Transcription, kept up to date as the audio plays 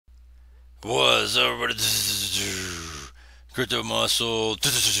What's up, everybody? Crypto Muscle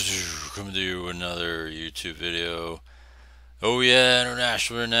coming to you with another YouTube video. Oh yeah,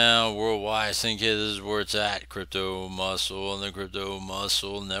 international now, worldwide. I think this is where it's at. Crypto Muscle and the Crypto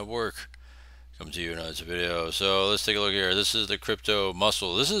Muscle Network. Coming to you in another video. So let's take a look here. This is the Crypto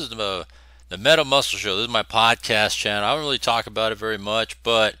Muscle. This is the Meta Muscle Show. This is my podcast channel. I don't really talk about it very much,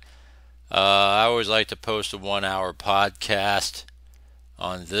 but I always like to post a 1 hour podcast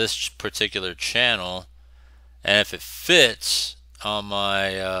on this particular channel, and if it fits on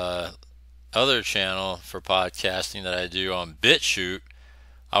my other channel for podcasting that I do on BitChute,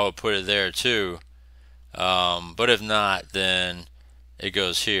 I will put it there too. But if not, then it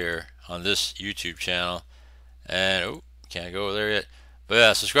goes here on this YouTube channel. And can't go over there yet. But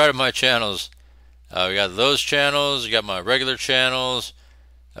yeah, subscribe to my channels. We got those channels. We got my regular channels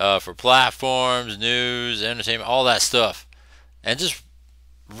for platforms, news, entertainment, all that stuff, and just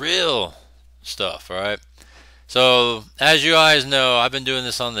real stuff. All right, so as you guys know, I've been doing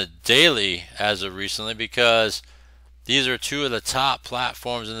this on the daily as of recently because these are two of the top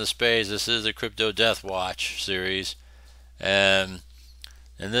platforms in the space. This is the Crypto Death Watch series, and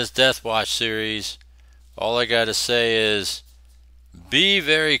in this Death Watch series, all I gotta say is be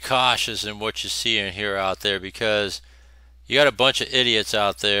very cautious in what you see and hear out there, because you got a bunch of idiots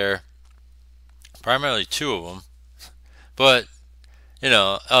out there, primarily two of them, but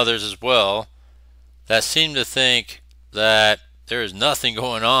others as well, that seem to think that there is nothing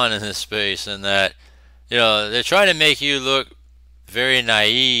going on in this space, and that they're trying to make you look very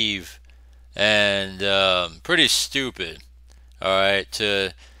naive and pretty stupid. All right,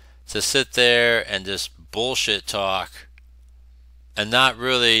 to sit there and just bullshit talk and not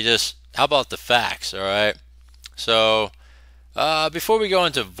really just, how about the facts? All right, so before we go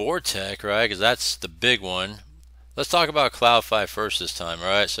into Vortic, right, because that's the big one, let's talk about CloudFi first this time. All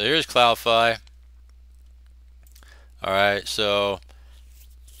right, so here's CloudFi. All right, so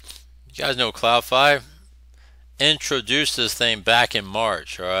you guys know CloudFi introduced this thing back in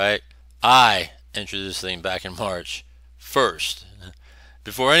March. All right, I introduced this thing back in March first,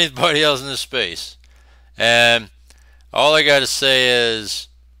 before anybody else in the space. And all I got to say is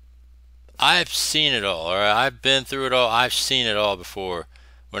I've seen it all. All right, I've been through it all. I've seen it all before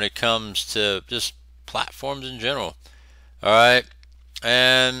when it comes to just platforms in general. All right,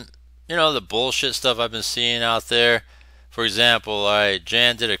 and the bullshit stuff I've been seeing out there. For example,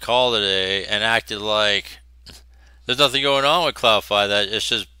 Jan did a call today and acted like there's nothing going on with CloudFi, that it's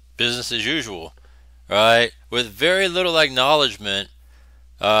just business as usual, right? With very little acknowledgement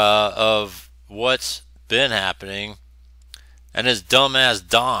of what's been happening. And his dumbass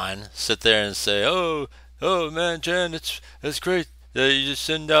Don sit there and say, "Oh man, Jan, it's great that you just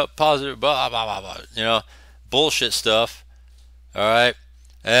send out positive blah blah blah blah," bullshit stuff. All right,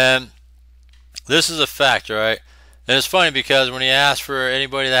 and this is a fact, all right. And it's funny because when he asks for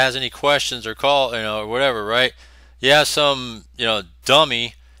anybody that has any questions or call, or whatever, right? You have some,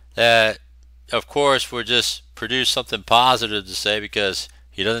 dummy that, of course, would just produce something positive to say, because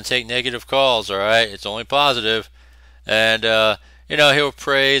he doesn't take negative calls. All right, it's only positive. And he'll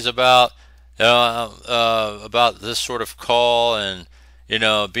praise about this sort of call, and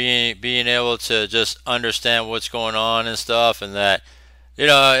being able to just understand what's going on and stuff, and that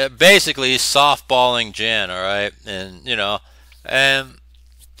basically he's softballing Jan. All right, and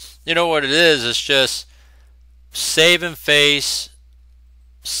what it is, it's just saving face,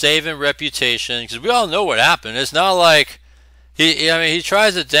 saving reputation, because we all know what happened. It's not like he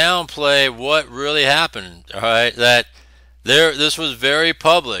tries to downplay what really happened. All right, that this was very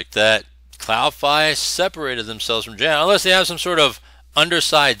public, that CloudFi separated themselves from Jan, unless they have some sort of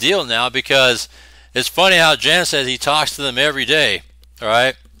underside deal now, because it's funny how Jan says he talks to them every day. All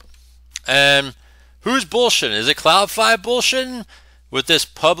right, and who's bullshitting? Is it CloudFi bullshitting with this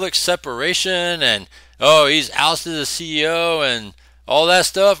public separation, and he's ousted the CEO and all that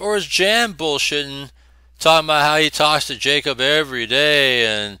stuff, or is Jan bullshitting, talking about how he talks to Jacob every day,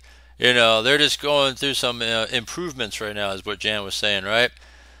 and they're just going through some improvements right now, is what Jan was saying, right?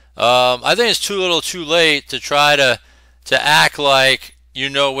 I think it's too little too late to try to act like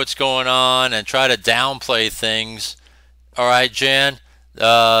what's going on and try to downplay things. All right, Jan,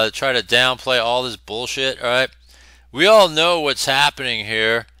 try to downplay all this bullshit. All right, we all know what's happening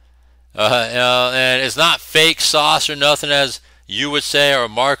here, and it's not fake sauce or nothing, as you would say or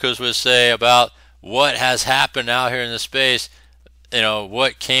Marcos would say, about what has happened out here in the space.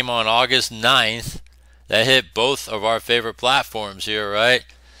 What came on August 9th that hit both of our favorite platforms here, right?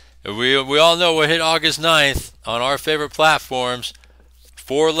 We all know what hit August 9th on our favorite platforms.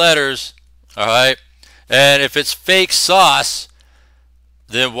 4 letters, all right? And if it's fake sauce,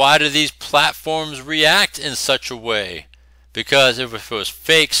 then why do these platforms react in such a way? Because if it was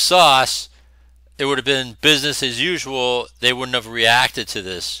fake sauce, it would have been business as usual. They wouldn't have reacted to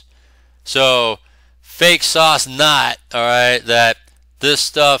this. So, fake sauce not, alright, that this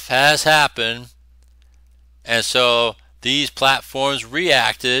stuff has happened. And so, these platforms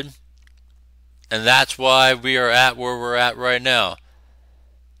reacted. And that's why we are at where we're at right now.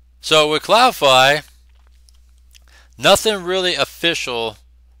 So, with CloudFi, nothing really official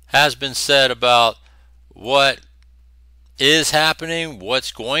has been said about what is happening,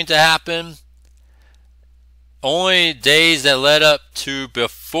 what's going to happen. Only days that led up to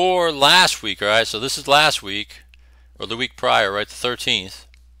before last week, alright? So this is last week, or the week prior, right? The 13th.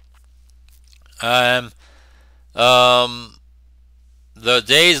 The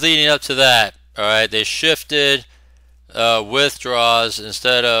days leading up to that, alright, they shifted withdrawals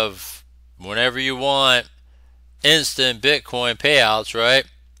instead of whenever you want instant Bitcoin payouts, right?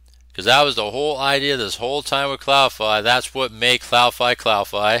 Because that was the whole idea this whole time with CloudFi. That's what made CloudFi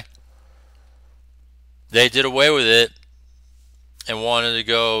CloudFi. They did away with it and wanted to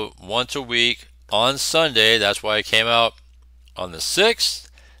go once a week on Sunday. That's why it came out on the 6th.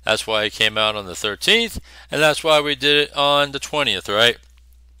 That's why it came out on the 13th. And that's why we did it on the 20th, right?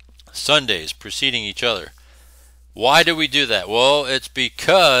 Sundays preceding each other. Why did we do that? Well, it's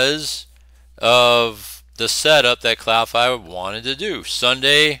because of the setup that CloudFi wanted to do.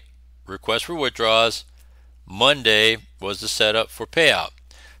 Sunday, request for withdrawals. Monday was the setup for payout.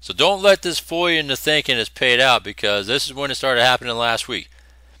 So don't let this fool you into thinking it's paid out, because this is when it started happening last week.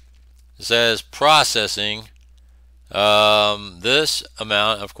 It says processing. This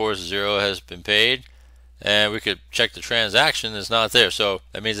amount, of course, 0 has been paid. And we could check the transaction. It's not there. So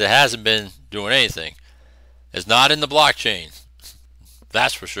that means it hasn't been doing anything. It's not in the blockchain.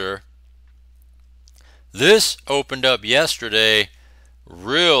 That's for sure. This opened up yesterday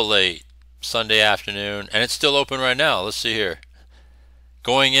real late Sunday afternoon. And it's still open right now. Let's see here.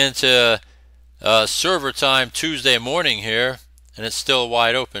 Going into server time Tuesday morning here, and it's still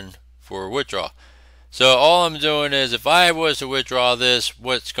wide open for withdrawal. So all I'm doing is, if I was to withdraw this,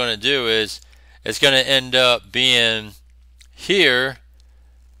 what it's going to do is it's going to end up being here,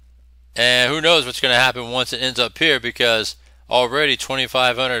 and who knows what's going to happen once it ends up here, because already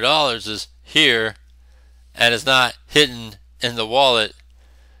 $2,500 is here and it's not hidden in the wallet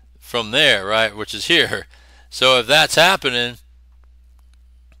from there, right, which is here. So if that's happening,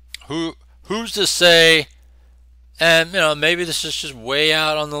 who's to say, and maybe this is just way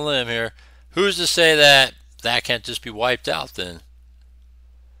out on the limb here, who's to say that that can't just be wiped out then?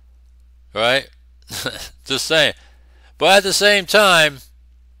 Right? Just saying. But at the same time,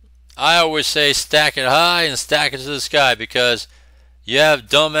 I always say stack it high and stack it to the sky, because you have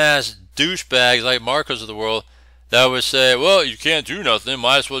dumbass douchebags like Marcos of the world that would say, well, you can't do nothing,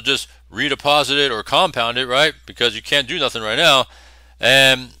 might as well just redeposit it or compound it, right? Because you can't do nothing right now.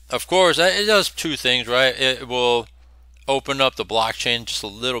 And of course, it does two things, right? It will open up the blockchain just a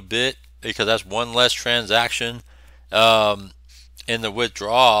little bit, because that's one less transaction in the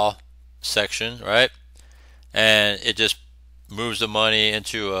withdrawal section, right? And it just moves the money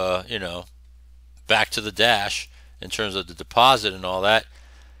into back to the dash in terms of the deposit and all that.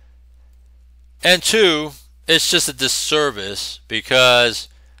 And two, it's just a disservice, because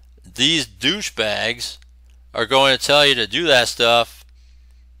these douchebags are going to tell you to do that stuff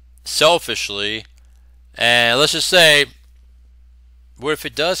selfishly. And let's just say, what if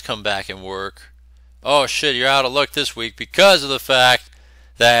it does come back and work? Oh shit, you're out of luck this week because of the fact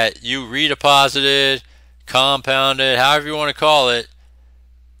that you redeposited, compounded, however you want to call it,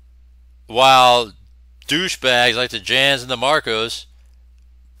 while douchebags like the Jans and the Marcos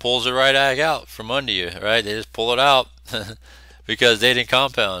pulls it right back out from under you, right? They just pull it out because they didn't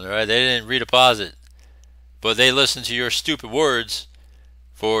compound, right? They didn't redeposit, but they listened to your stupid words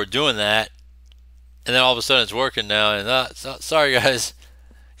for doing that, and then all of a sudden it's working now. And sorry guys,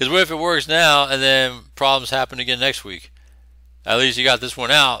 because what if it works now and then problems happen again next week? At least you got this one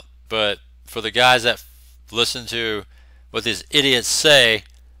out. But for the guys that listen to what these idiots say,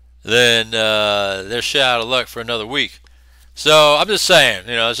 then they're shit out of luck for another week. So I'm just saying,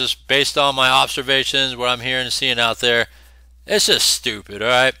 it's just based on my observations, what I'm hearing and seeing out there. It's just stupid, all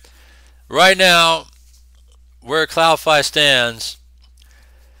right? Right now, where CloudFi stands,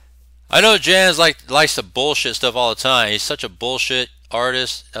 I know Jans likes to bullshit stuff all the time. He's such a bullshit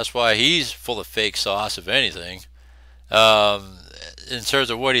artist. That's why he's full of fake sauce, if anything. In terms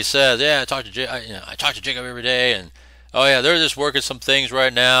of what he says, yeah, I talk to Jacob every day, and oh yeah, they're just working some things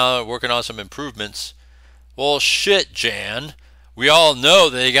right now, working on some improvements. Well, shit, Jan. We all know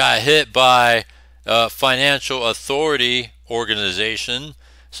they got hit by a financial authority organization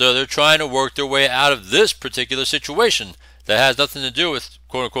So they're trying to work their way out of this particular situation that has nothing to do with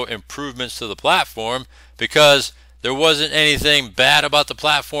quote-unquote improvements to the platform, because there wasn't anything bad about the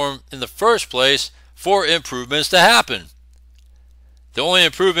platform in the first place for improvements to happen. The only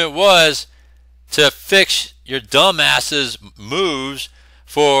improvement was to fix your dumbasses moves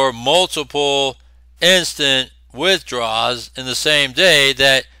for multiple instant withdrawals in the same day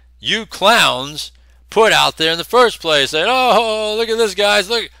that you clowns put out there in the first place, saying, oh, look at this, guys,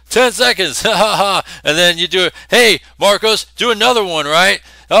 look, 10 seconds, and then you do it, hey, Marcos, do another one, right?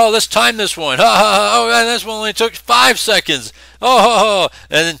 Oh, let's time this one, oh, and this one only took 5 seconds, oh,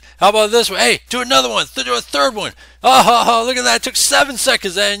 and then how about this one, hey, do another one, do a third one, oh, look at that, it took 7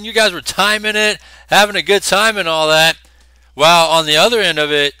 seconds, and you guys were timing it, having a good time and all that, while on the other end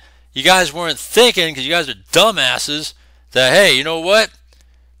of it, you guys weren't thinking, because you guys are dumbasses, that, hey, you know what?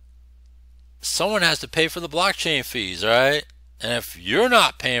 Someone has to pay for the blockchain fees, right? And if you're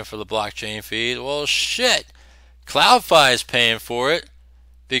not paying for the blockchain fees, well, shit. CloudFi is paying for it,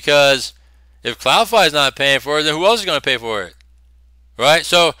 because if CloudFi is not paying for it, then who else is going to pay for it? Right?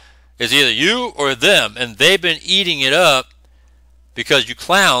 So it's either you or them, and they've been eating it up because you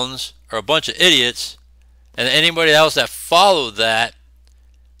clowns are a bunch of idiots, and anybody else that followed that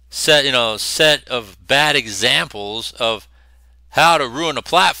set of bad examples of how to ruin a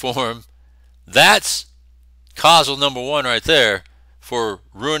platform. That's causal number one right there for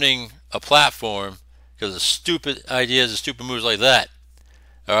ruining a platform, because of stupid ideas and stupid moves like that.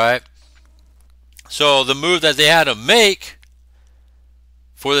 Alright? So the move that they had to make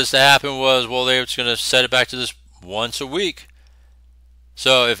for this to happen was, well, they were just going to set it back to this once a week.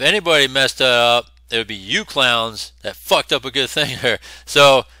 So if anybody messed that up, it would be you clowns that fucked up a good thing there.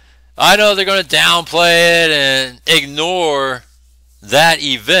 So I know they're going to downplay it and ignore that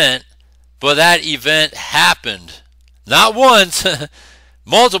event, but that event happened. Not once,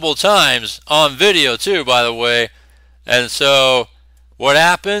 multiple times on video too, by the way. And so what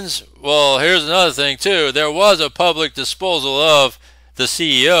happens? Well, here's another thing too. There was a public disposal of the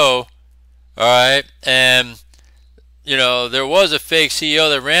CEO, alright? And, you know, there was a fake CEO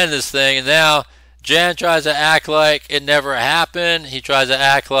that ran this thing, and now Jan tries to act like it never happened. He tries to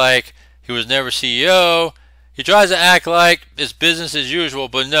act like he was never CEO. He tries to act like it's business as usual,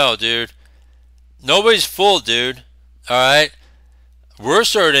 but no, dude. Nobody's fooled, dude. Alright? We're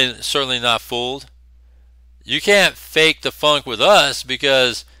certainly not fooled. You can't fake the funk with us,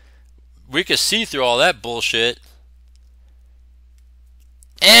 because we could see through all that bullshit.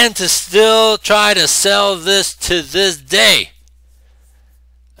 And to still try to sell this to this day.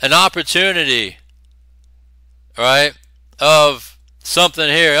 An opportunity, right, of something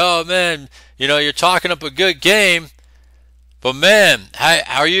here. Oh man, you know, you're talking up a good game, but man,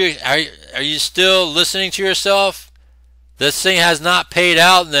 are you still listening to yourself? This thing has not paid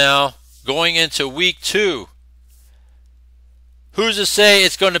out now, going into week 2. Who's to say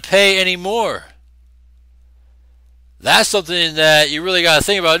it's going to pay anymore? That's something that you really got to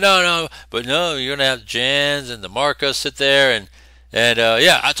think about. No, you're going to have Jans and the Marcos sit there and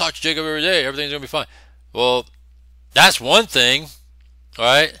yeah, I talk to Jacob every day. Everything's going to be fine. Well, that's one thing, all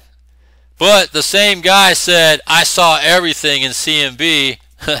right? But the same guy said, I saw everything in CMB.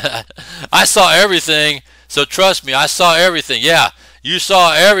 I saw everything, so trust me, I saw everything. Yeah, you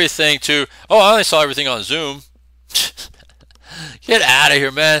saw everything too. Oh, I only saw everything on Zoom. Get out of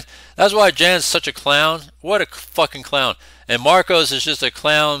here, man. That's why Jan's such a clown. What a fucking clown. And Marcos is just a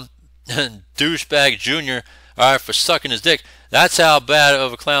clown douchebag junior, all right, for sucking his dick. That's how bad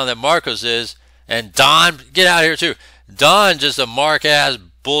of a clown that Marcos is. And Don, get out of here too. Don, just a mark-ass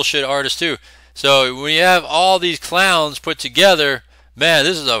bullshit artist too. So when you have all these clowns put together, man,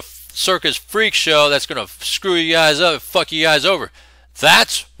 this is a circus freak show that's going to screw you guys up and fuck you guys over.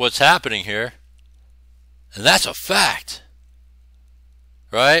 That's what's happening here. And that's a fact.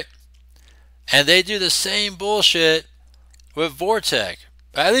 Right? And they do the same bullshit with Vortic.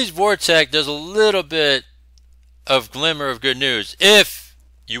 At least Vortic does a little bit of glimmer of good news, if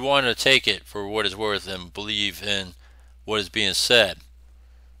you want to take it for what it's worth and believe in what is being said.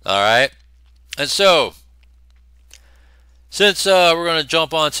 Alright? And so, since we're going to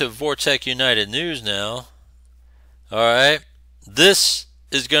jump on to Vortic United News now, alright, this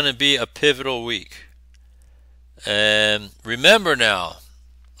is going to be a pivotal week. And remember now,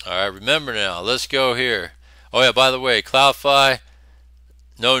 alright, remember now, let's go here. Oh yeah, by the way, CloudFi,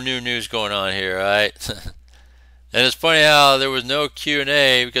 no new news going on here, alright? And it's funny how there was no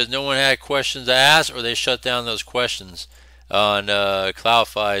Q&A because no one had questions to ask, or they shut down those questions on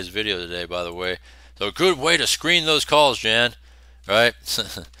CloudFi's video today, by the way. So good way to screen those calls, Jan. Right?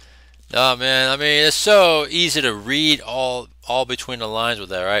 Oh man, I mean it's so easy to read all between the lines with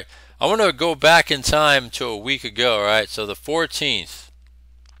that, right? I want to go back in time to a week ago, right? So the 14th,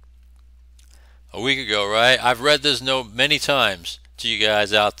 a week ago, right? I've read this note many times to you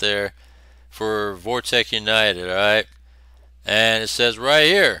guys out there for Vortic United, right? And it says right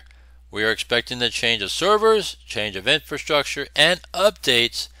here, we are expecting the change of servers, change of infrastructure, and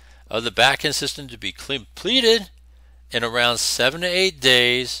updates of the backend system to be completed in around 7 to 8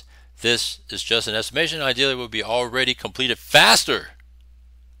 days. This is just an estimation. Ideally, it will be already completed faster.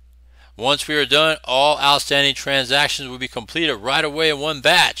 Once we are done, all outstanding transactions will be completed right away in one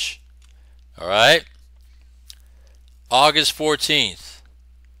batch. All right? August 14th.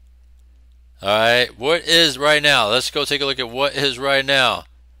 All right, what is right now? Let's go take a look at what is right now.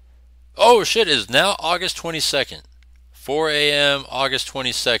 Oh shit, it is now August 22nd. 4 a.m. August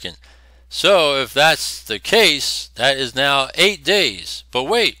 22nd. So if that's the case, that is now 8 days. But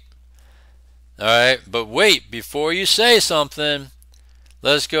wait. Alright, but wait, before you say something,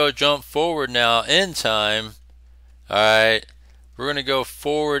 let's go jump forward now in time. Alright, we're going to go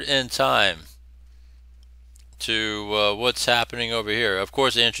forward in time to what's happening over here. Of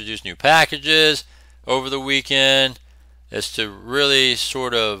course, they introduced new packages over the weekend. It's to really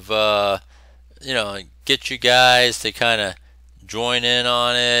sort of, get you guys to kind of join in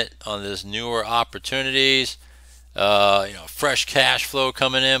on it, on this newer opportunities. Fresh cash flow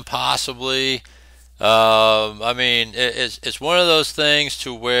coming in possibly. I mean, it's one of those things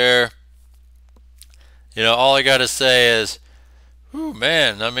to where, all I got to say is, whew,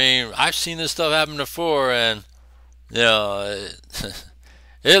 man, I mean, I've seen this stuff happen before, and, it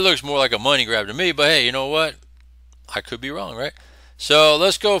looks more like a money grab to me, but hey, you know what? I could be wrong, right? So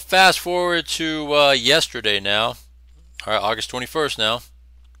let's go fast forward to yesterday now. All right, August 21st now.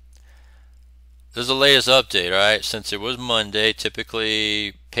 This is the latest update, all right? Since it was Monday,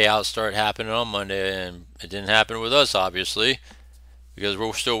 typically payouts start happening on Monday, and it didn't happen with us, obviously, because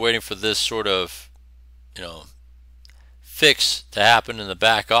we're still waiting for this sort of, fix to happen in the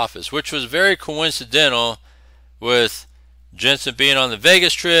back office, which was very coincidental with Jensen being on the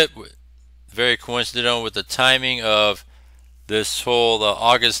Vegas trip, very coincidental with the timing of this whole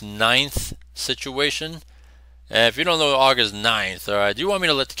August 9th situation. And if you don't know August 9th, all right, do you want me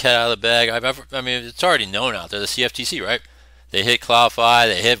to let the cat out of the bag? I mean, it's already known out there, the CFTC, right? They hit CloudFi,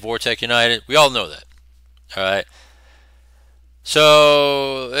 they hit Vortic United. We all know that, all right?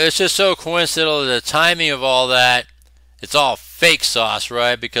 So it's just so coincidental, the timing of all that. It's all fake sauce,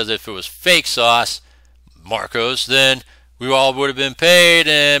 right? Because if it was fake sauce, Marcos, then we all would have been paid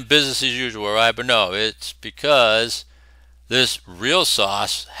and business as usual, right? But no, it's because this real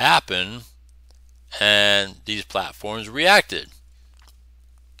sauce happened and these platforms reacted.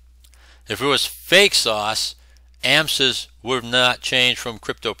 If it was fake sauce, AMSIS would have not changed from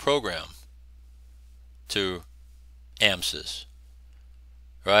crypto program to AMSIS,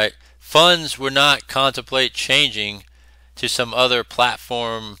 right? Funds would not contemplate changing to some other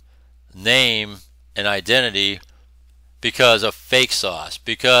platform name and identity because of fake sauce,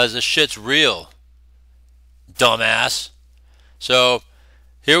 because the shit's real, dumbass. So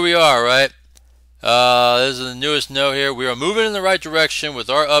here we are, right? This is the newest note here. We are moving in the right direction with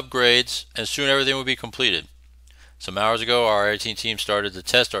our upgrades, and soon everything will be completed. Some hours ago, our IT team started to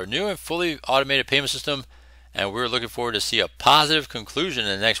test our new and fully automated payment system, and we're looking forward to see a positive conclusion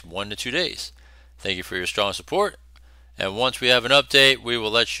in the next 1 to 2 days. Thank you for your strong support, and once we have an update, we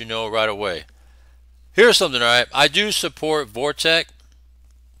will let you know right away. Here's something, all right? I do support Vortic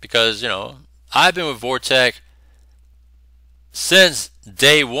because, I've been with Vortic since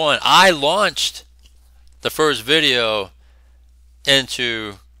day one. I launched the first video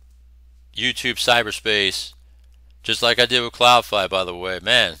into YouTube cyberspace just like I did with CloudFi, by the way.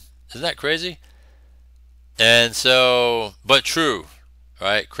 Man, isn't that crazy? And so, but true,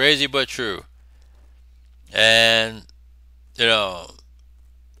 right? Crazy but true. And,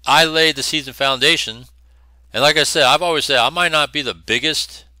 I laid the seeds and foundation. And like I said, I've always said I might not be the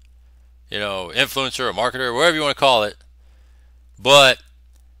biggest, influencer or marketer, whatever you want to call it. But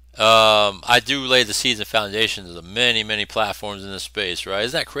I do lay the seeds and foundations of the many, many platforms in this space, right?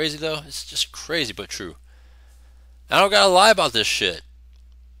 Isn't that crazy, though? It's just crazy but true. I don't got to lie about this shit.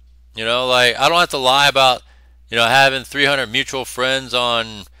 I don't have to lie about, having 300 mutual friends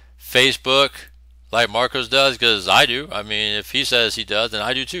on Facebook like Marcos does, because I do. I mean, if he says he does, then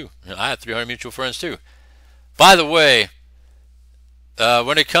I do too. I have 300 mutual friends too. By the way,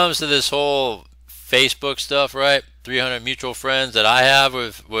 when it comes to this whole Facebook stuff, right? 300 mutual friends that I have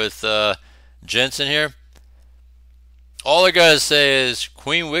with Jensen here. All I gotta say is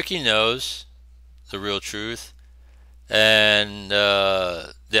Queen Wiki knows the real truth, and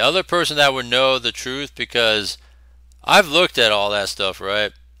the other person that would know the truth, because I've looked at all that stuff,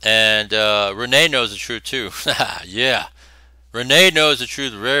 right? And Renee knows the truth too. Yeah, Renee knows the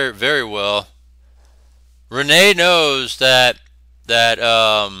truth very, very well. Renee knows that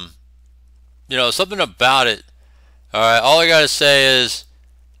you know, something about it. All right, all I gotta say is,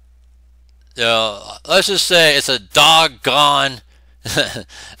 you know, let's just say it's a doggone,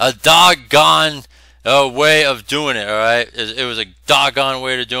 a doggone way of doing it. All right, it was a doggone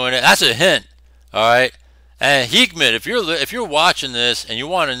way of doing it. That's a hint. All right, and Hikmet, if you're watching this and you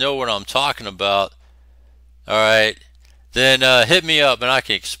want to know what I'm talking about, all right, then hit me up and I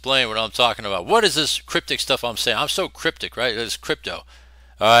can explain what I'm talking about. What is this cryptic stuff I'm saying? I'm so cryptic, right? It's crypto.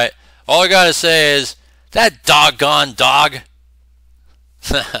 All right, all I gotta say is that doggone dog.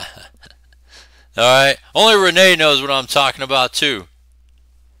 Alright, only Renee knows what I'm talking about too.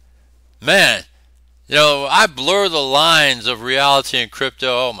 Man, you know, I blur the lines of reality and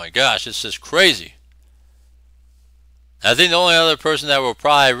crypto. Oh my gosh, it's just crazy. I think the only other person that will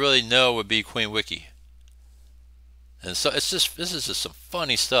probably really know would be Queen Wiki. And so this is just some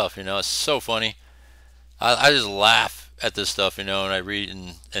funny stuff, you know. It's so funny. I just laugh at this stuff, you know, and I read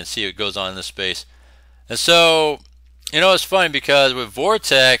and see what goes on in this space. And so, you know, it's funny because with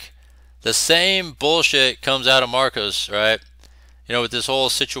Vortic, the same bullshit comes out of Marcos, right? You know, with this whole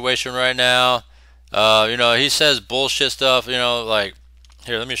situation right now, you know, he says bullshit stuff, you know, like,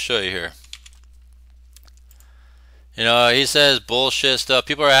 here, let me show you here. You know, he says bullshit stuff.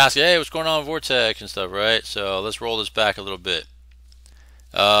 People are asking, hey, what's going on with Vortic and stuff, right? So let's roll this back a little bit.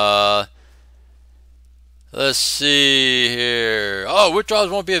 Let's see here. Oh, withdrawals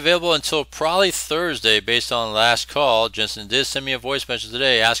won't be available until probably Thursday based on last call. Jensen did send me a voice message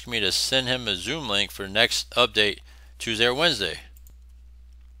today asking me to send him a Zoom link for next update Tuesday or Wednesday.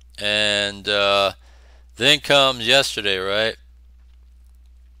 And then comes yesterday, right?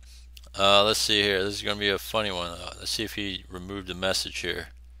 Let's see here. This is going to be a funny one. Let's see if he removed the message here.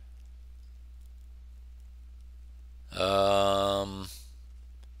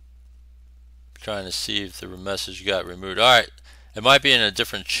 Trying to see if the message got removed. Alright, it might be in a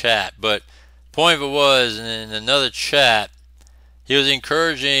different chat, but the point of it was, in another chat, he was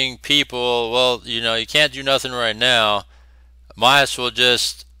encouraging people, well, you know, you can't do nothing right now. Might as well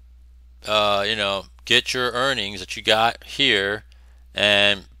just, you know, get your earnings that you got here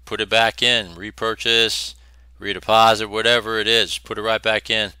and put it back in. Repurchase, redeposit, whatever it is. Put it right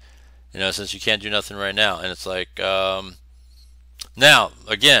back in, you know, since you can't do nothing right now. And it's like, now,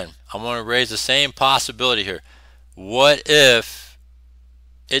 again, I'm going to raise the same possibility here. What if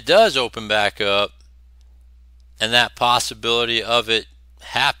it does open back up and that possibility of it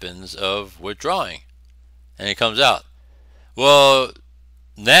happens of withdrawing and it comes out? Well,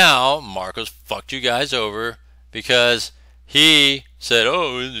 now Marcos fucked you guys over because he said,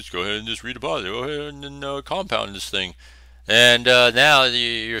 oh, just go ahead and just redeposit. Go ahead and compound this thing. And now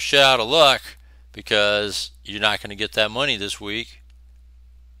you're shit out of luck because you're not going to get that money this week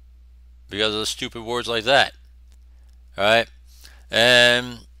because of the stupid words like that. Alright?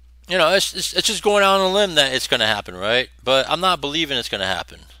 And, you know, it's just going out on a limb that it's going to happen, right? But I'm not believing it's going to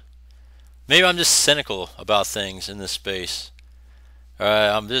happen. Maybe I'm just cynical about things in this space.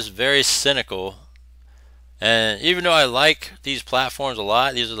 Alright? I'm just very cynical. And even though I like these platforms a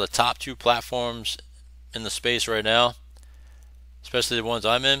lot, these are the top 2 platforms in the space right now, especially the ones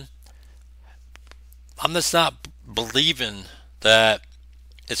I'm in, I'm just not believing that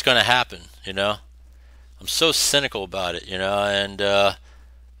it's going to happen, you know. I'm so cynical about it, you know, and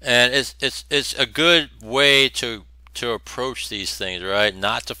it's a good way to approach these things, right?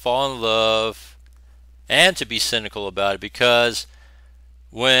 Not to fall in love and to be cynical about it, because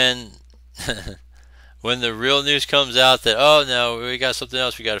when when the real news comes out that, oh no, we got something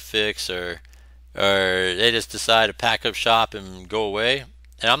else we got to fix, or they just decide to pack up shop and go away,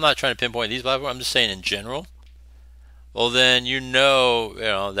 and I'm not trying to pinpoint these platforms, I'm just saying in general, well then you know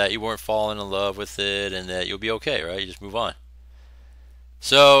that you weren't falling in love with it and that you'll be okay, right? You just move on.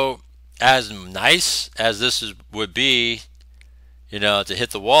 So as nice as this would be, you know, to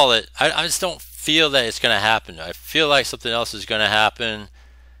hit the wallet, I just don't feel that it's going to happen. I feel like something else is going to happen,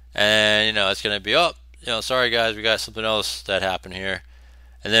 and you know, it's going to be, oh, you know, sorry guys, we got something else that happened here.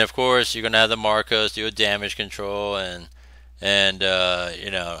 And then of course you're going to have the Marcos do a damage control, and you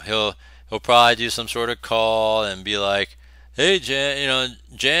know, he'll probably do some sort of call and be like, hey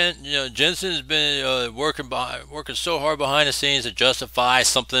Jensen's been working so hard behind the scenes to justify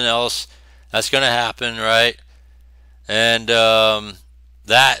something else that's going to happen, right? And I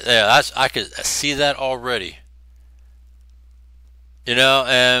could see that already, you know.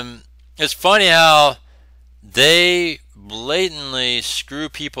 And it's funny how they blatantly screw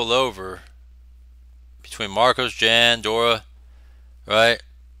people over between Marcos, Jan, Dora, right?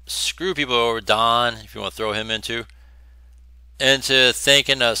 Screw people over, Don, if you want to throw him into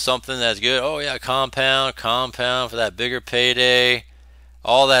thinking of something that's good. Oh yeah, compound for that bigger payday,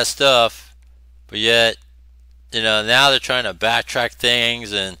 all that stuff. But yet, now they're trying to backtrack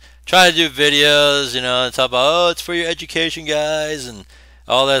things and try to do videos, and talk about, oh, it's for your education, guys, and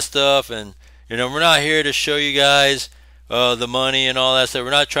all that stuff. And we're not here to show you guys the money and all that stuff.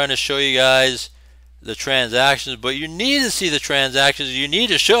 We're not trying to show you guys the transactions, but you need to see the transactions. You need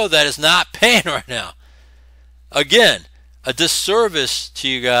to show that it's not paying right now. Again, a disservice to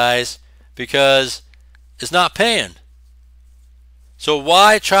you guys because it's not paying. So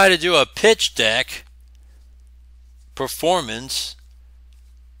why try to do a pitch deck performance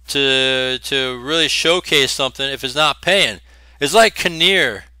to really showcase something if it's not paying? It's like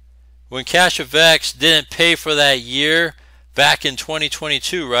Kinnear when CashFX didn't pay for that year back in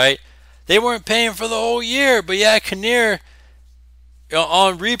 2022, right? They weren't paying for the whole year, but yeah, Kinnear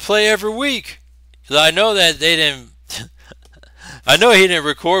on replay every week. Because I know that they didn't. I know he didn't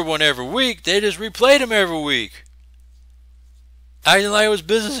record one every week. They just replayed him every week, acting like it was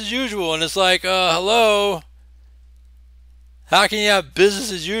business as usual. And it's like, hello. How can you have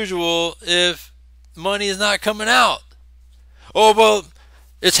business as usual if money is not coming out? Oh, well,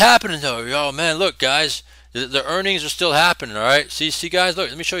 it's happening though. Oh man, look, guys, the earnings are still happening. All right, see, guys, look,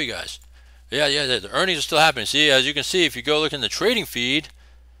 let me show you guys. Yeah, the earnings are still happening. See, as you can see, if you go look in the trading feed,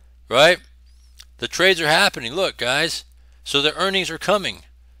 right, the trades are happening. Look, guys, so the earnings are coming.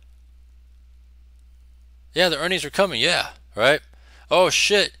 Yeah, the earnings are coming. Yeah, right. Oh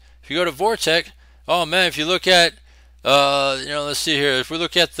shit! If you go to Vortic, oh man, if you look at, let's see here. If we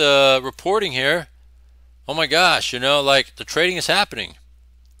look at the reporting here, oh my gosh, like the trading is happening.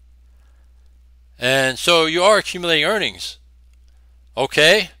 And so you are accumulating earnings.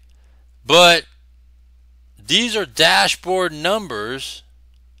 Okay. But these are dashboard numbers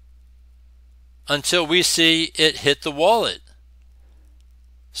until we see it hit the wallet.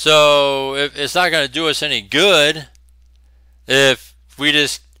 So if it's not going to do us any good if we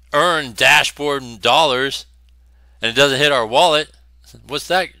just earn dashboard dollars and it doesn't hit our wallet. What's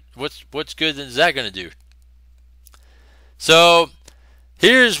that? What's good is that going to do? So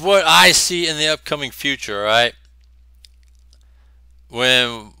here's what I see in the upcoming future, all right?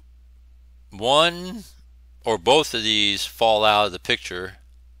 When one or both of these fall out of the picture,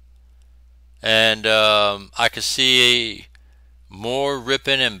 and I could see more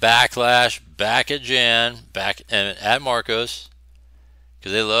ripping and backlash back at Jan, back and at Marcos,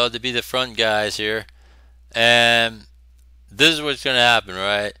 because they love to be the front guys here. And this is what's going to happen,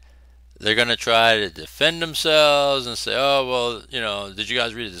 right? They're going to try to defend themselves and say, oh, well, did you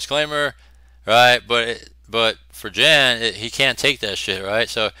guys read the disclaimer? Right? But for Jan, he can't take that shit, right?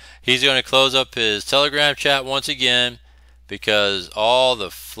 So he's going to close up his Telegram chat once again because all the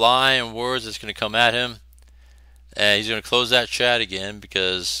flying words that's going to come at him. And he's going to close that chat again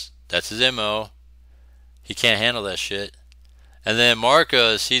because that's his MO. He can't handle that shit. And then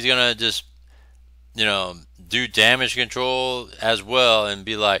Marcos, he's going to just, do damage control as well and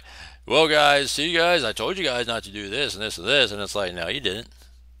be like, well, guys, see, guys, I told you guys not to do this and this and this. And it's like, no, you didn't.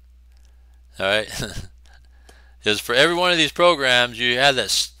 All right? Because for every one of these programs, you have that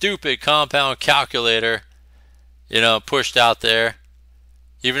stupid compound calculator, pushed out there.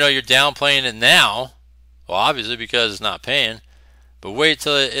 Even though you're downplaying it now, well, obviously because it's not paying. But wait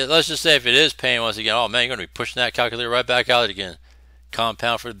till let's just say if it is paying once again, oh man, you're going to be pushing that calculator right back out again.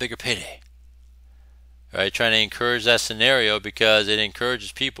 Compound for the bigger payday. Right? Trying to encourage that scenario because it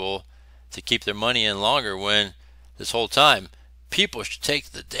encourages people to keep their money in longer when this whole time people should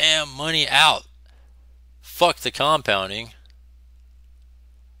take the damn money out. Fuck the compounding.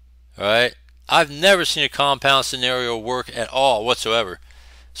 Alright? I've never seen a compound scenario work at all whatsoever.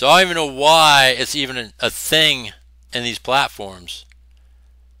 So I don't even know why it's even a thing in these platforms.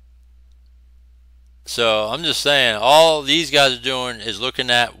 So I'm just saying, all these guys are doing is looking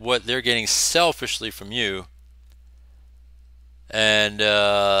at what they're getting selfishly from you. And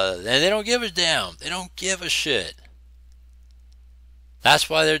they don't give a damn. They don't give a shit. That's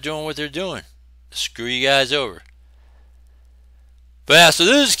why they're doing what they're doing. Screw you guys over. But yeah, so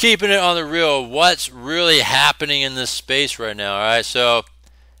this is keeping it on the real. What's really happening in this space right now, alright? So,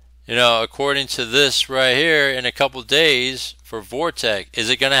 according to this right here, in a couple days for Vortic, is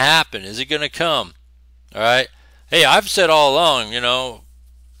it going to happen? Is it going to come? Alright? Hey, I've said all along,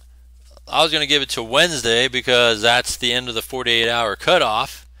 I was going to give it to Wednesday because that's the end of the 48-hour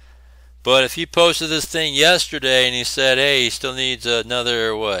cutoff. But if he posted this thing yesterday and he said, hey, he still needs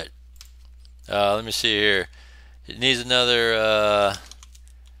another, what? Let me see here. it needs another,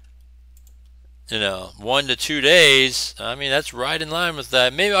 1 to 2 days. I mean, that's right in line with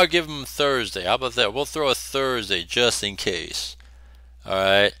that. Maybe I'll give them Thursday. How about that? We'll throw a Thursday just in case. All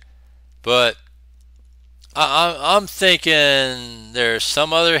right. But I'm thinking there's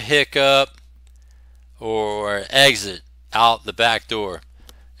some other hiccup or exit out the back door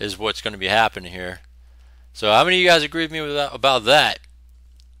is what's going to be happening here. So how many of you guys agree with me about that?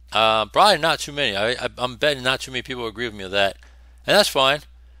 Probably not too many. I'm betting not too many people agree with me with that. And that's fine.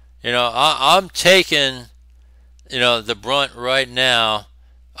 I'm taking, the brunt right now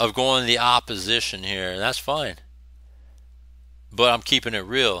of going the opposition here. And that's fine. But I'm keeping it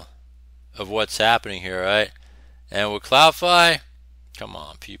real of what's happening here, right? And with CloudFi, come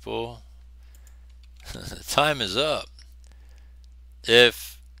on, people. Time is up.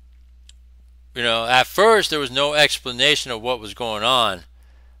 If, at first there was no explanation of what was going on,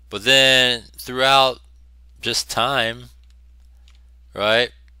 but then throughout just time,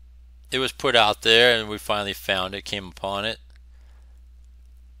 right, it was put out there and we finally found it, came upon it,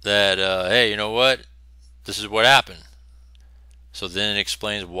 that, hey, you know what? This is what happened. So then it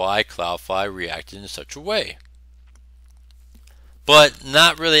explains why CloudFi reacted in such a way. But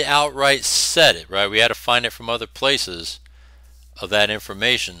not really outright said it, right? We had to find it from other places of that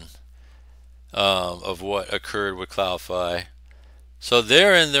information of what occurred with CloudFi. So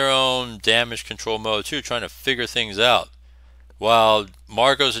they're in their own damage control mode too, trying to figure things out. While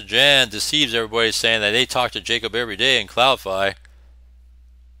Marcos and Jan deceives everybody saying that they talk to Jacob every day in CloudFi.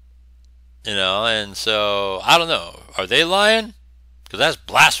 And so, I don't know. Are they lying? Because that's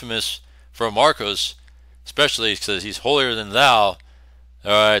blasphemous for Marcos, especially because he's holier than thou,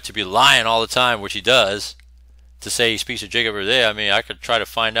 to be lying all the time, which he does, to say he speaks to Jacob every day. I mean, I could try to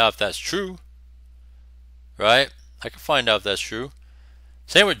find out if that's true, right? I could find out if that's true.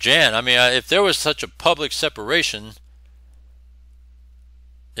 Same with Jan. I mean, if there was such a public separation,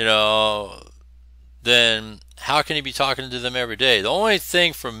 then how can he be talking to them every day? The only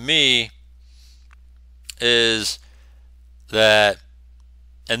thing for me is that,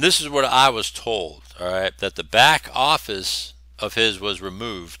 and this is what I was told, all right, that the back office of his was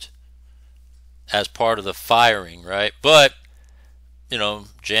removed as part of the firing, right? But,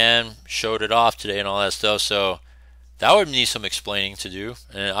 Jan showed it off today and all that stuff, so that would need some explaining to do,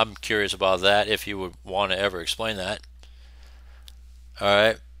 and I'm curious about that, if you would want to ever explain that. All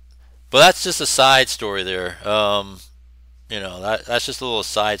right, but that's just a side story there. That's just a little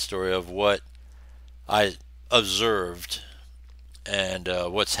side story of what I observed and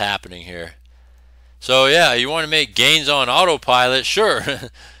what's happening here. So yeah, you want to make gains on autopilot? Sure.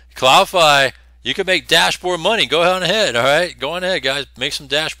 CloudFi, you can make dashboard money. Go on ahead. All right, go on ahead, guys. Make some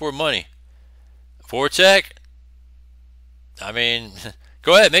dashboard money. Vortic, I mean,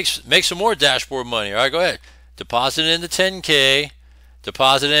 go ahead. Make some more dashboard money. All right, go ahead. Deposit in the 10K.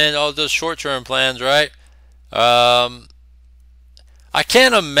 Deposit in all those short-term plans, right? I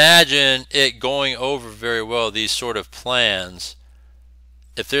can't imagine it going over very well, these sort of plans,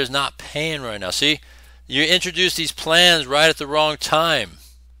 if there's not paying right now. See, you introduce these plans right at the wrong time.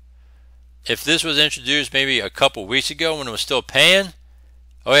 If this was introduced maybe a couple weeks ago when it was still paying,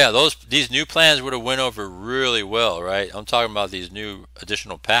 oh yeah, these new plans would have went over really well, right? I'm talking about these new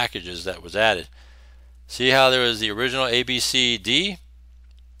additional packages that was added. See how there was the original ABCD?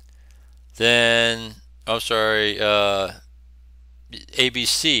 Then, I'm sorry,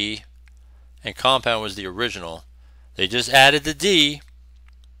 ABC and Compound was the original. They just added the D,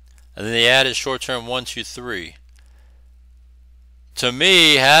 and then they added short-term 1, 2, 3. To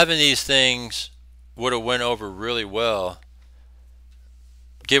me, having these things would have went over really well,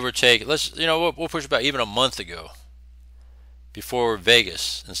 give or take. We'll push about even a month ago, before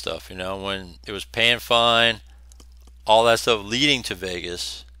Vegas and stuff, when it was paying fine, all that stuff leading to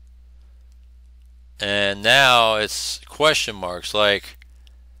Vegas. And now it's question marks. Like,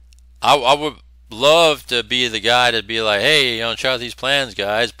 I would love to be the guy to be like, hey, check out these plans,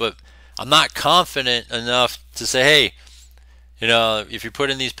 guys, but I'm not confident enough to say, hey, if you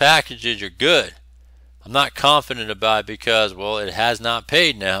put in these packages, you're good. I'm not confident about it because, well, it has not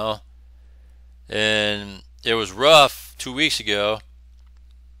paid now. And it was rough 2 weeks ago.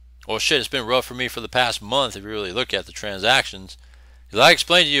 Well, shit, it's been rough for me for the past month if you really look at the transactions. Because I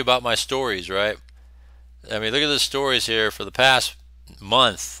explained to you about my stories, right? I mean, look at the stories here for the past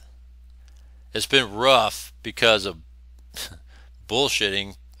month. It's been rough because of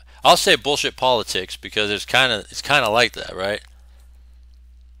bullshitting. I'll say bullshit politics because it's kind of like that, right?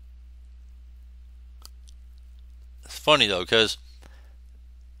 It's funny though, because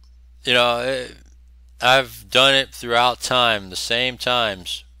I've done it throughout time, the same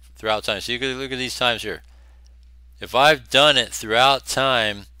times throughout time. So you can look at these times here. if I've done it throughout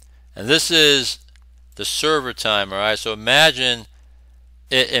time, and this is the server time, all right? So imagine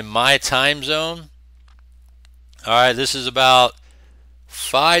it in my time zone. All right, this is about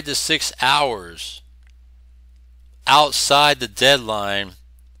 5 to 6 hours outside the deadline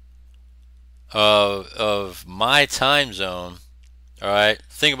of my time zone. All right,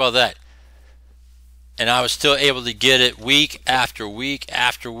 think about that. And I was still able to get it week after week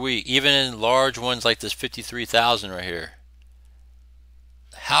after week, even in large ones like this 53,000 right here.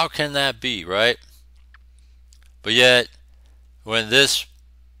 How can that be, right? But yet, when this,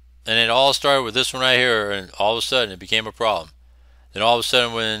 and it all started with this one right here, and all of a sudden it became a problem. Then all of a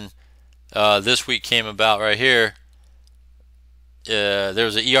sudden when this week came about right here, there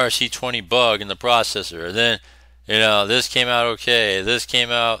was an ERC20 bug in the processor. And then, you know, this came out okay, this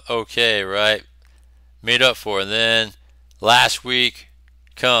came out okay, right? Made up for it. And then last week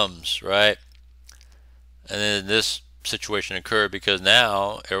comes, right? And then this situation occurred because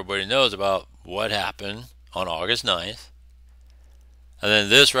now everybody knows about what happened on August 9th. And then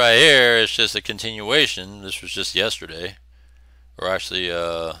this right here is just a continuation. This was just yesterday, or actually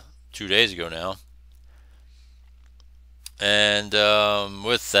 2 days ago now. And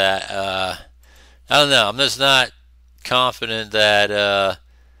with that, I don't know. I'm just not confident that.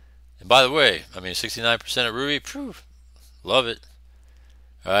 And by the way, I mean 69% of Ruby, proof, love it.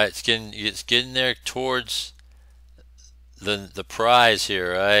 All right, it's getting there towards the prize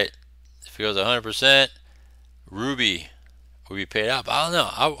here, right? If it goes 100%, Ruby will be paid out. But I don't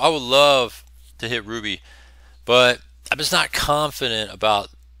know. I would love to hit Ruby, but I'm just not confident about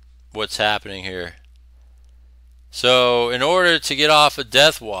what's happening here. So in order to get off a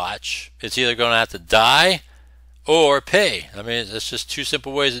death watch, it's either going to have to die or pay. I mean, it's just two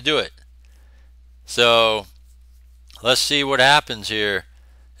simple ways to do it. So let's see what happens here.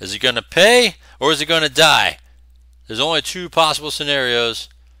 Is it going to pay or is it going to die? There's only two possible scenarios,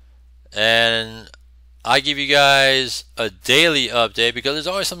 and I give you guys a daily update because there's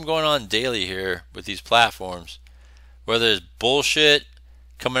always something going on daily here with these platforms, whether it's bullshit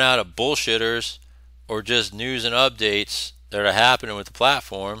coming out of bullshitters or just news and updates that are happening with the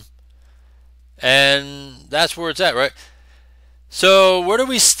platform. And that's where it's at, right? So where do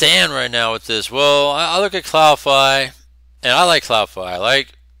we stand right now with this? Well, I look at CloudFi, and I like CloudFi. I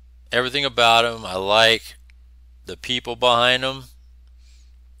like everything about them. I like the people behind them,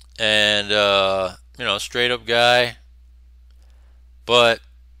 and you know, straight up guy. But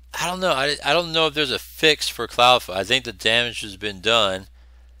I don't know. I don't know if there's a fix for CloudFi. I think the damage has been done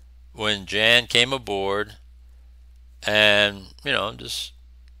when Jan came aboard, and you know, just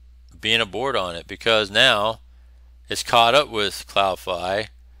being aboard on it, because now it's caught up with CloudFi,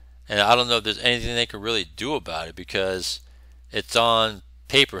 and I don't know if there's anything they can really do about it because it's on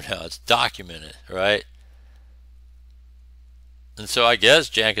paper now. It's documented, right? And so I guess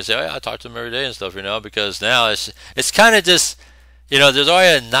Jan can say, oh, yeah, I talk to them every day and stuff, you know, because now it's kind of just, you know, there's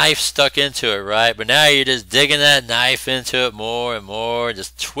already a knife stuck into it, right? But now you're just digging that knife into it more and more,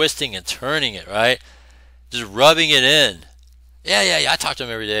 just twisting and turning it, right? Just rubbing it in. Yeah, I talk to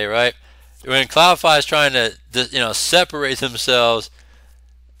them every day, right? When CloudFi is trying to, you know, separate themselves,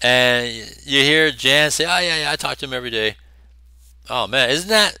 and you hear Jan say, oh, yeah, I talk to them every day. Oh, man, isn't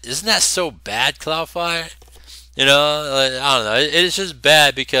that so bad, CloudFi? You know, like, I don't know. It's just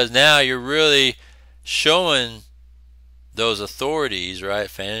bad because now you're really showing those authorities, right,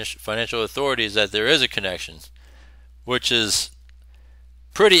 financial authorities, that there is a connection, which is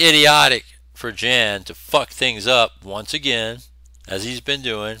pretty idiotic for Jan to fuck things up once again, as he's been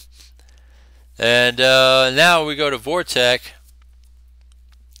doing. And now we go to Vortic.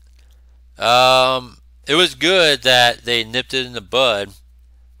 It was good that they nipped it in the bud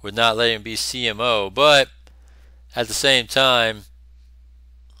with not letting him be CMO, but at the same time,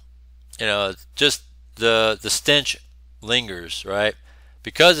 you know, just the stench lingers, right?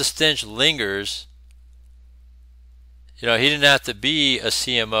 Because the stench lingers, you know, he didn't have to be a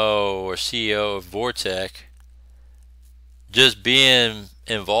CMO or CEO of Vortic. Just being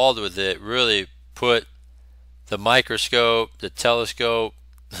involved with it really put the microscope, the telescope,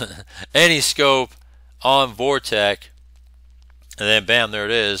 any scope on Vortic, and then bam, there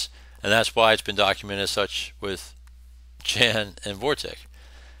it is. And that's why it's been documented as such with Jan and Vortic,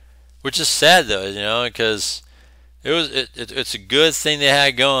 which is sad though, you know, because it's a good thing they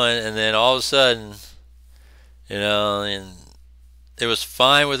had going, and then all of a sudden, you know, and it was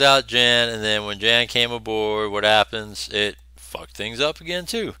fine without Jan, and then when Jan came aboard, what happens? It fucked things up again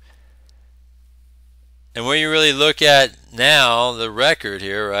too. And when you really look at now the record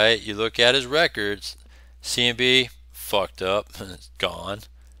here, right? You look at his records, CMB fucked up, it's gone.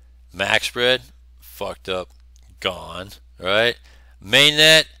 Max spread fucked up, gone, right?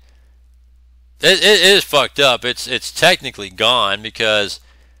 Mainnet, it is fucked up. It's technically gone because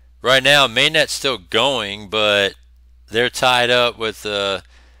right now Mainnet's still going, but they're tied up with the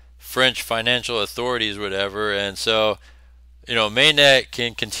French financial authorities, whatever, and so Mainnet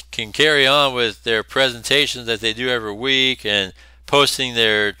can carry on with their presentations that they do every week and posting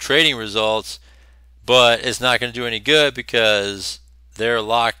their trading results, but it's not going to do any good because they're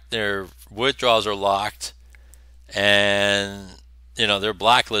locked. Their withdrawals are locked, and they're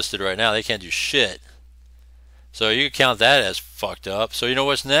blacklisted right now. They can't do shit. So you can count that as fucked up. So you know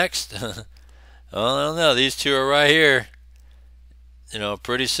what's next? Well, I don't know. These two are right here.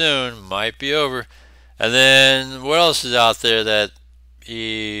 Pretty soon might be over. And then what else is out there that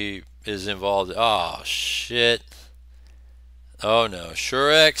he is involved in? Oh shit. Oh no,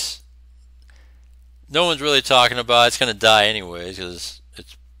 Surex. No one's really talking about it. It's going to die anyways because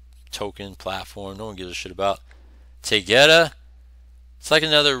it's token platform. No one gives a shit about. Tegeta. It's like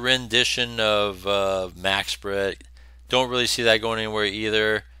another rendition of max spread. Don't really see that going anywhere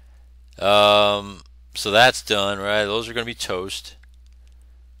either. So that's done, right? Those are going to be toast.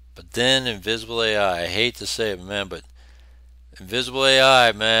 But then Invisible AI. I hate to say it, man, but Invisible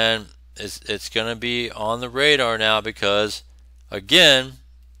AI, man, it's going to be on the radar now because, again,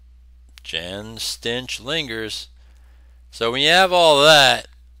 Jan stench lingers. So when you have all that,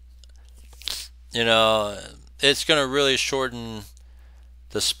 it's going to really shorten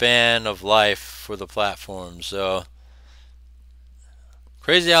the span of life for the platform. So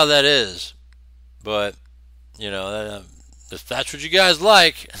crazy how that is. But, if that's what you guys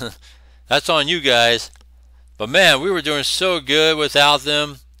like, that's on you guys. But man, we were doing so good without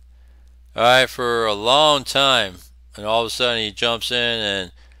them, all right, for a long time. And all of a sudden he jumps in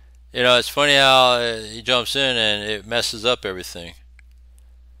and, it's funny how he jumps in and it messes up everything.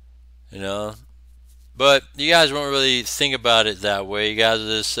 But you guys won't really think about it that way. You guys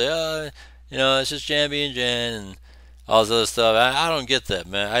will just say, oh, it's just Jan being Jan and all this other stuff. I don't get that,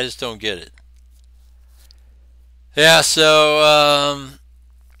 man. I just don't get it. Yeah, so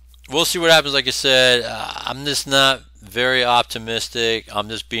we'll see what happens. Like I said, I'm just not very optimistic. I'm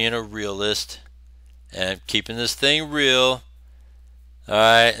just being a realist and keeping this thing real.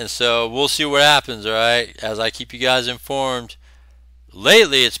 Alright, and so we'll see what happens, alright, as I keep you guys informed.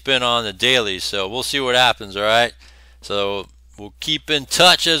 Lately it's been on the daily, so we'll see what happens, alright? So we'll keep in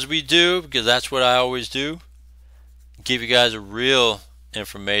touch as we do, because that's what I always do. Give you guys a real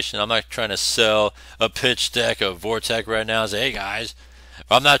information. I'm not trying to sell a pitch deck of Vortic right now and say, hey guys.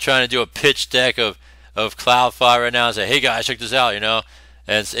 I'm not trying to do a pitch deck of CloudFi right now and say, hey guys, check this out,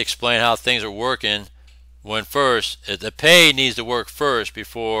 and explain how things are working. When first, the pay needs to work first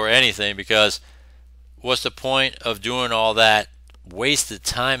before anything, because what's the point of doing all that wasted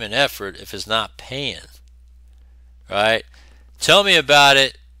time and effort if it's not paying? Right? Tell me about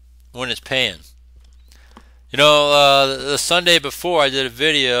it when it's paying. The Sunday before I did a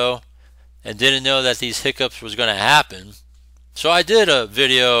video and didn't know that these hiccups was going to happen. So I did a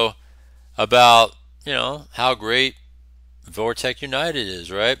video about, how great Vortic United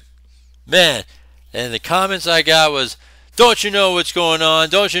is, right? Man, and the comments I got was, don't you know what's going on?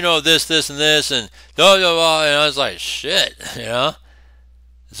 Don't you know this, and this, and blah, blah, blah. And I was like, shit,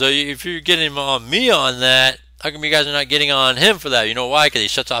 So if you're getting on me on that, how come you guys are not getting on him for that? You know why? Because he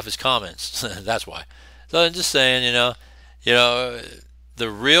shuts off his comments. That's why. So I'm just saying, the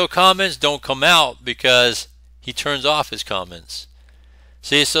real comments don't come out because he turns off his comments.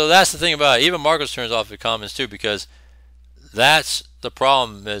 See, so that's the thing about it. Even Marcos turns off his comments too, because that's the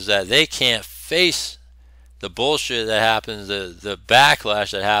problem, is that they can't face the bullshit that happens, the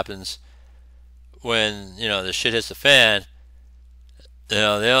backlash that happens when the shit hits the fan. They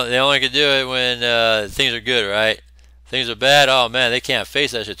only can do it when things are good, right? Things are bad. Oh man, they can't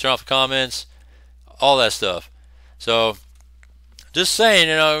face that shit. Turn off the comments, all that stuff. So just saying,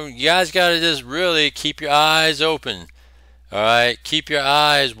 you guys got to just really keep your eyes open. All right, keep your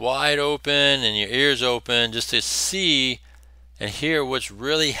eyes wide open and your ears open just to see and hear what's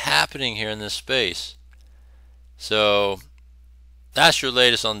really happening here in this space. So that's your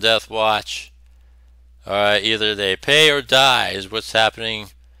latest on Death Watch. Alright, either they pay or die is what's happening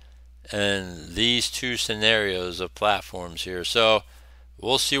in these two scenarios of platforms here. So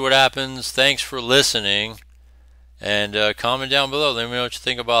we'll see what happens. Thanks for listening. And comment down below. Let me know what you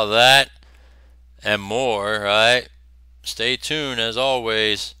think about that and more. Alright, stay tuned as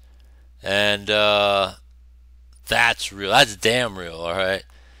always. And that's real. That's damn real. Alright.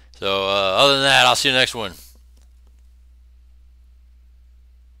 So other than that, I'll see you next one.